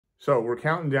So we're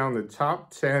counting down the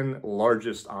top 10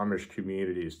 largest Amish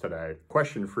communities today.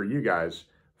 Question for you guys,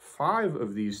 5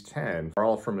 of these 10 are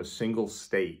all from a single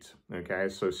state, okay?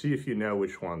 So see if you know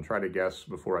which one. Try to guess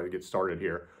before I get started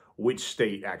here, which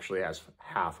state actually has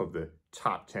half of the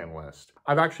top 10 list.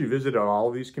 I've actually visited all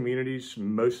of these communities,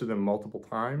 most of them multiple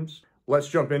times. Let's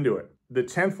jump into it. The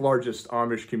 10th largest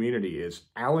Amish community is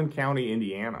Allen County,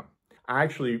 Indiana. I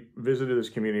actually visited this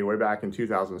community way back in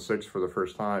 2006 for the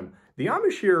first time. The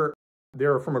Amish here,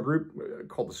 they're from a group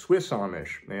called the Swiss Amish,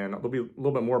 and there'll be a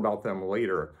little bit more about them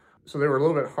later. So they were a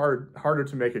little bit harder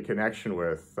to make a connection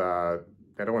with. I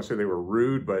don't want to say they were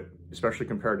rude, but especially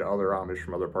compared to other Amish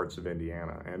from other parts of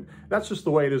Indiana. And that's just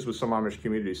the way it is with some Amish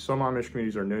communities. Some Amish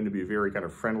communities are known to be very kind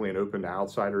of friendly and open to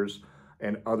outsiders,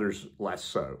 and others less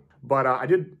so. But I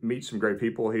did meet some great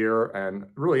people here, and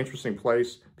really interesting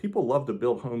place. People love to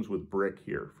build homes with brick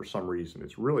here for some reason.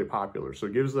 It's really popular. So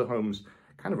it gives the homes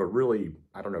kind of a really,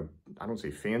 I don't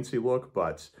say fancy look,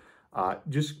 but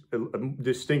just a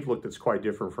distinct look that's quite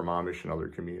different from Amish and other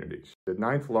communities. The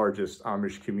 9th largest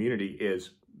Amish community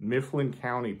is Mifflin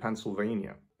County,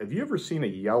 Pennsylvania. Have you ever seen a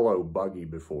yellow buggy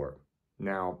before?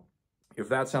 Now, if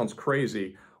that sounds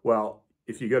crazy, well,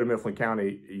 if you go to Mifflin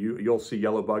County, you'll see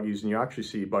yellow buggies, and you actually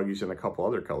see buggies in a couple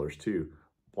other colors too,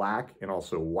 black and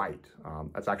also white.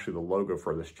 That's actually the logo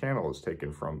for this channel is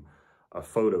taken from a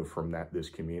photo from this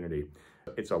community.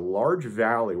 It's a large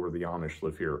valley where the Amish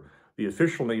live here. The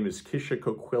official name is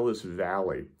Kishacoquillas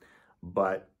Valley,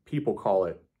 but people call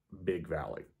it Big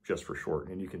Valley, just for short,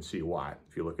 and you can see why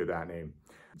if you look at that name.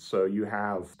 So you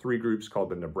have 3 groups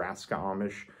called the Nebraska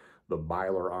Amish, the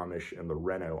Byler Amish, and the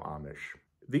Reno Amish.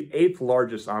 The 8th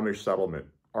largest Amish settlement,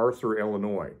 Arthur,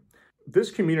 Illinois.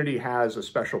 This community has a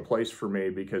special place for me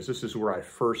because this is where I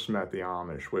first met the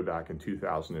Amish way back in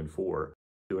 2004,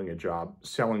 doing a job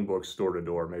selling books door to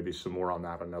door, maybe some more on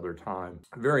that another time.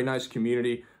 Very nice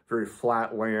community, very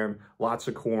flat land, lots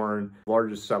of corn,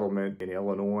 largest settlement in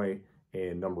Illinois,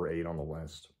 and number 8 on the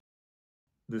list.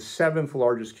 The 7th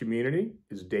largest community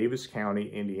is Davis County,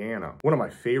 Indiana. One of my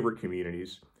favorite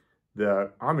communities.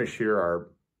 The Amish here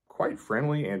are quite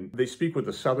friendly, and they speak with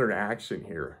a southern accent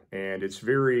here, and it's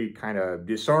very kind of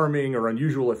disarming or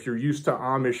unusual if you're used to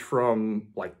Amish from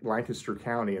like Lancaster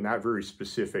County and that very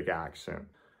specific accent.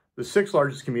 The 6th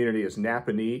largest community is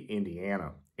Napanee,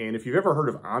 Indiana, and if you've ever heard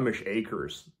of Amish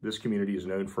Acres, this community is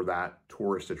known for that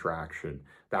tourist attraction.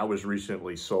 That was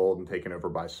recently sold and taken over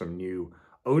by some new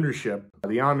ownership.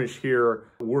 The Amish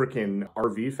here work in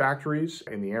RV factories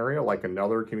in the area, like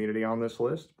another community on this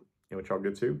list, which I'll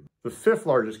get to. The 5th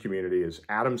largest community is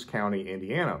Adams County,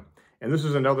 Indiana. And this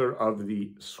is another of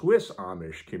the Swiss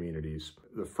Amish communities.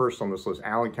 The first on this list,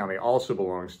 Allen County, also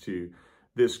belongs to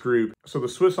this group. So the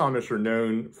Swiss Amish are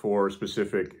known for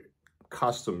specific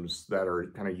customs that are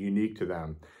kind of unique to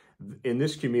them. In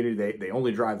this community, they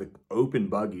only drive the open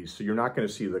buggies, so you're not going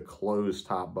to see the closed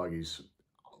top buggies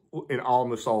in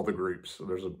almost all the groups. So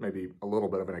there's maybe a little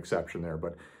bit of an exception there,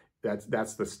 but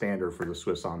that's the standard for the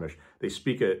Swiss Amish. They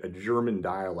speak a German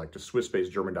dialect, a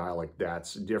Swiss-based German dialect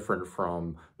that's different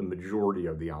from the majority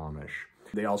of the Amish.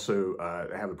 They also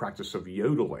have the practice of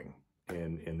yodeling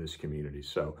in this community,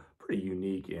 so pretty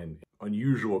unique and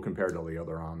unusual compared to the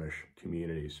other Amish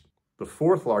communities. The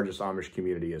 4th largest Amish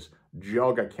community is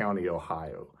Geauga County,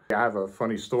 Ohio. I have a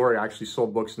funny story. I actually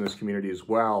sold books in this community as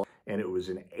well, and it was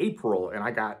in April, and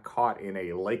I got caught in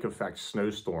a lake effect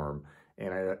snowstorm.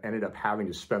 And I ended up having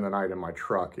to spend the night in my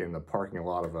truck in the parking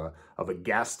lot of a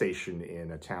gas station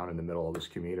in a town in the middle of this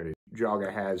community.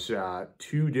 Geauga has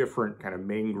 2 different kind of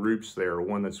main groups there,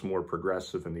 one that's more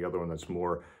progressive and the other one that's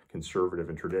more conservative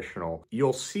and traditional.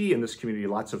 You'll see in this community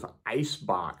lots of ice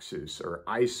boxes or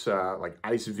ice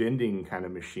vending kind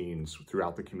of machines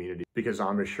throughout the community because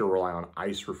Amish here rely on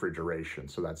ice refrigeration.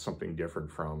 So that's something different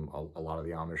from a lot of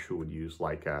the Amish who would use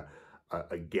like a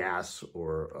gas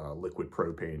or a liquid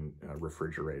propane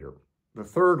refrigerator. The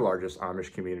 3rd largest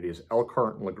Amish community is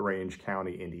Elkhart and LaGrange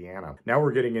County, Indiana. Now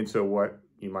we're getting into what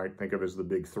you might think of as the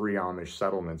big 3 Amish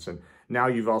settlements. And now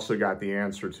you've also got the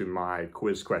answer to my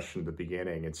quiz question at the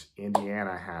beginning. It's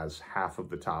Indiana has half of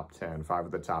the top 10, 5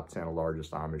 of the top 10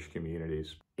 largest Amish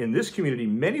communities. In this community,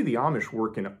 many of the Amish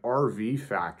work in RV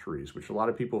factories, which a lot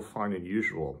of people find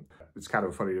unusual. It's kind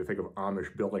of funny to think of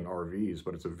Amish building RVs,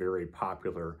 but it's a very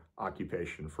popular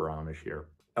occupation for Amish here.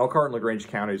 Elkhart and LaGrange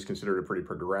County is considered a pretty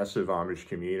progressive Amish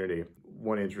community.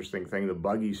 One interesting thing, the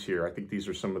buggies here, I think these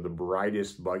are some of the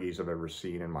brightest buggies I've ever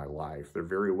seen in my life. They're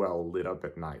very well lit up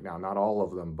at night. Now, not all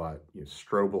of them, but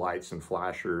strobe lights and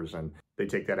flashers, and they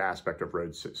take that aspect of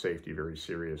road safety very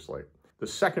seriously. The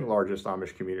 2nd largest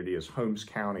Amish community is Holmes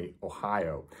County,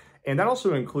 Ohio. And that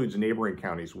also includes neighboring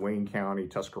counties, Wayne County,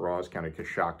 Tuscarawas County,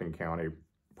 Coshocton County,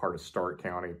 part of Stark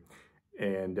County.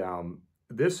 And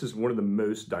this is one of the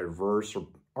most diverse, or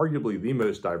arguably the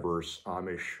most diverse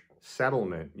Amish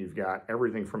settlement. You've got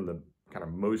everything from the kind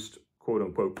of most quote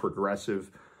unquote progressive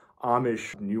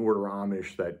Amish, New Order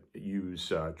Amish that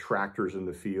use tractors in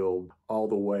the field, all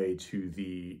the way to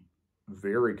the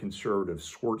very conservative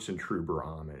Swartzentruber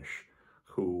Amish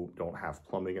who don't have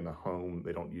plumbing in the home.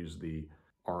 They don't use the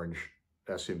orange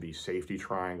SMB safety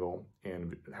triangle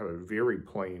and have a very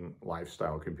plain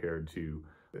lifestyle compared to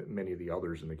many of the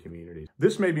others in the community.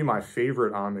 This may be my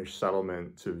favorite Amish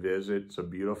settlement to visit. It's a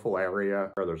beautiful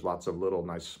area. There's lots of little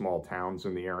nice small towns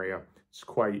in the area. It's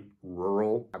quite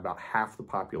rural. About half the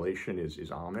population is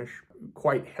Amish.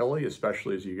 Quite hilly,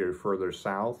 especially as you go further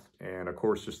south. And of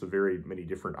course, just the very many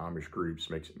different Amish groups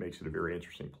makes it a very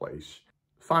interesting place.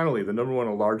 Finally, the number one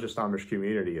and largest Amish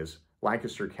community is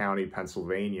Lancaster County,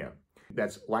 Pennsylvania.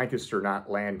 That's Lancaster,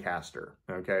 not Lancaster,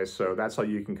 okay? So that's how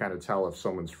you can kind of tell if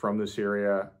someone's from this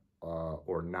area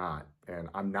or not. And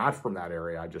I'm not from that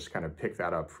area. I just kind of picked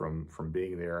that up from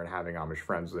being there and having Amish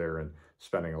friends there and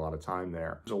spending a lot of time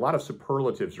there. There's a lot of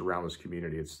superlatives around this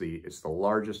community. It's the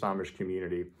largest Amish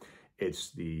community.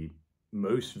 It's the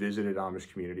most visited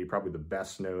Amish community, probably the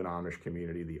best known Amish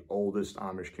community, the oldest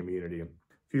Amish community. A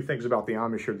few things about the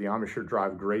Amish here. The Amish here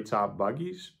drive gray top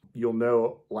buggies. You'll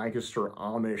know Lancaster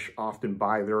Amish often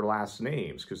by their last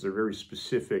names because they're very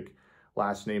specific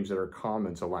last names that are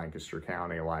common to Lancaster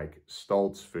County, like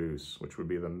Stoltzfus, which would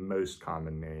be the most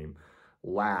common name,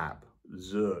 Lapp,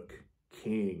 Zook,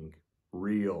 King,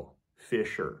 Reel,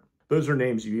 Fisher. Those are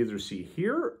names you either see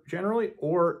here generally,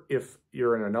 or if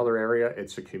you're in another area,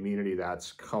 it's a community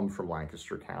that's come from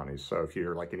Lancaster County. So if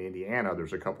you're like in Indiana,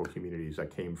 there's a couple of communities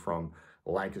that came from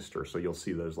Lancaster, so you'll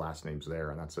see those last names there,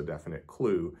 and that's a definite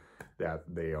clue that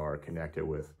they are connected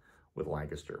with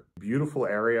Lancaster. Beautiful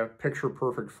area,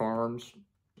 picture-perfect farms,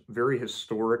 very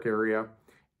historic area,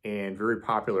 and very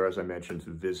popular, as I mentioned,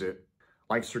 to visit.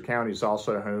 Lancaster County is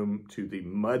also home to the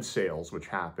mud sales, which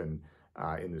happen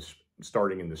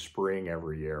starting in the spring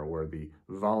every year, where the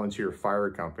volunteer fire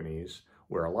companies,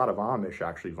 where a lot of Amish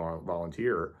actually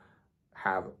volunteer,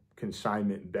 have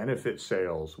consignment benefit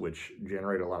sales, which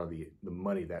generate a lot of the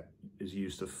money that is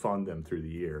used to fund them through the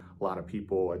year. A lot of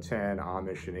people attend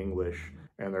Amish and English,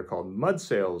 and they're called mud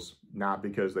sales, not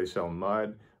because they sell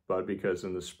mud, but because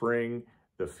in the spring,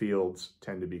 the fields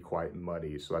tend to be quite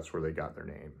muddy, so that's where they got their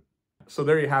name. So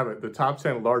there you have it, the top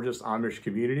 10 largest Amish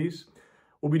communities.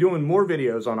 We'll be doing more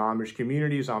videos on Amish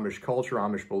communities, Amish culture,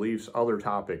 Amish beliefs, other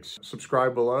topics.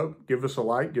 Subscribe below, give us a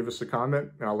like, give us a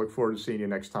comment, and I'll look forward to seeing you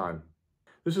next time.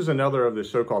 This is another of the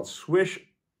so-called Swish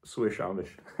Amish.